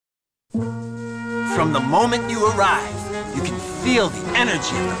From the moment you arrive, you can feel the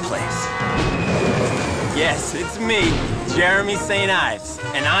energy of the place. Yes, it's me, Jeremy St. Ives,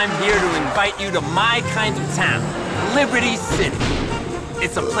 and I'm here to invite you to my kind of town, Liberty City.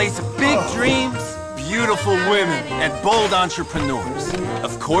 It's a place of big dreams, beautiful women, and bold entrepreneurs.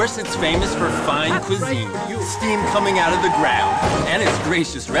 Of course, it's famous for fine cuisine, steam coming out of the ground, and its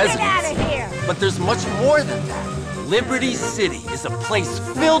gracious residents. Get out of here! But there's much more than that. Liberty City is a place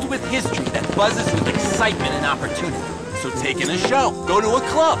filled with history that buzzes with excitement and opportunity. So take in a show, go to a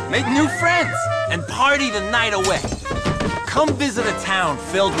club, make new friends, and party the night away. Come visit a town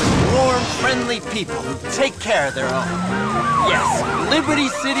filled with warm, friendly people who take care of their own. Yes, Liberty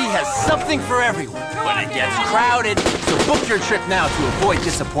City has something for everyone, but it gets crowded, so book your trip now to avoid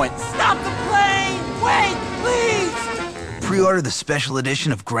disappointment. Stop the plane! Wait, please! Pre-order the special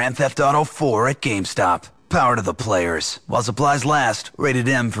edition of Grand Theft Auto 4 at GameStop. Power to the players. While supplies last, rated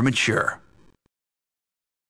M for mature.